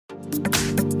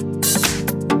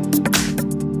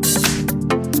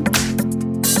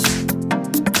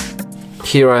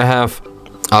Here I have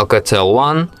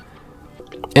ALCATEL1,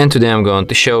 and today I'm going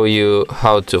to show you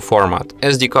how to format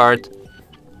SD card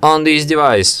on this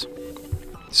device.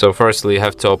 So firstly you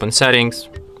have to open settings,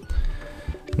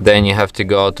 then you have to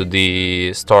go to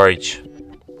the storage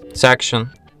section,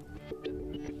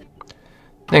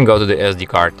 then go to the SD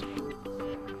card.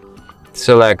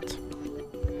 Select,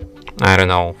 I don't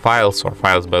know, files or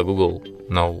files by Google.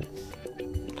 No,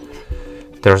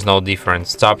 there's no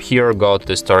difference. Tap here, go to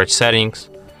the storage settings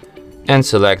and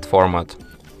select format,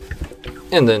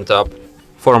 and then tap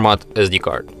format SD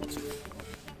card.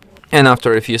 And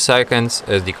after a few seconds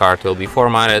SD card will be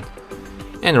formatted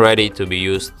and ready to be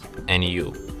used and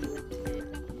you.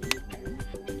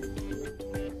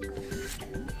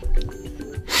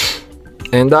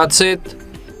 And that's it.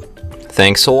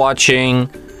 Thanks for watching.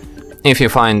 If you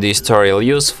find this tutorial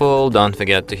useful, don't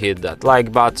forget to hit that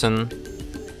like button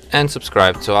and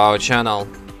subscribe to our channel.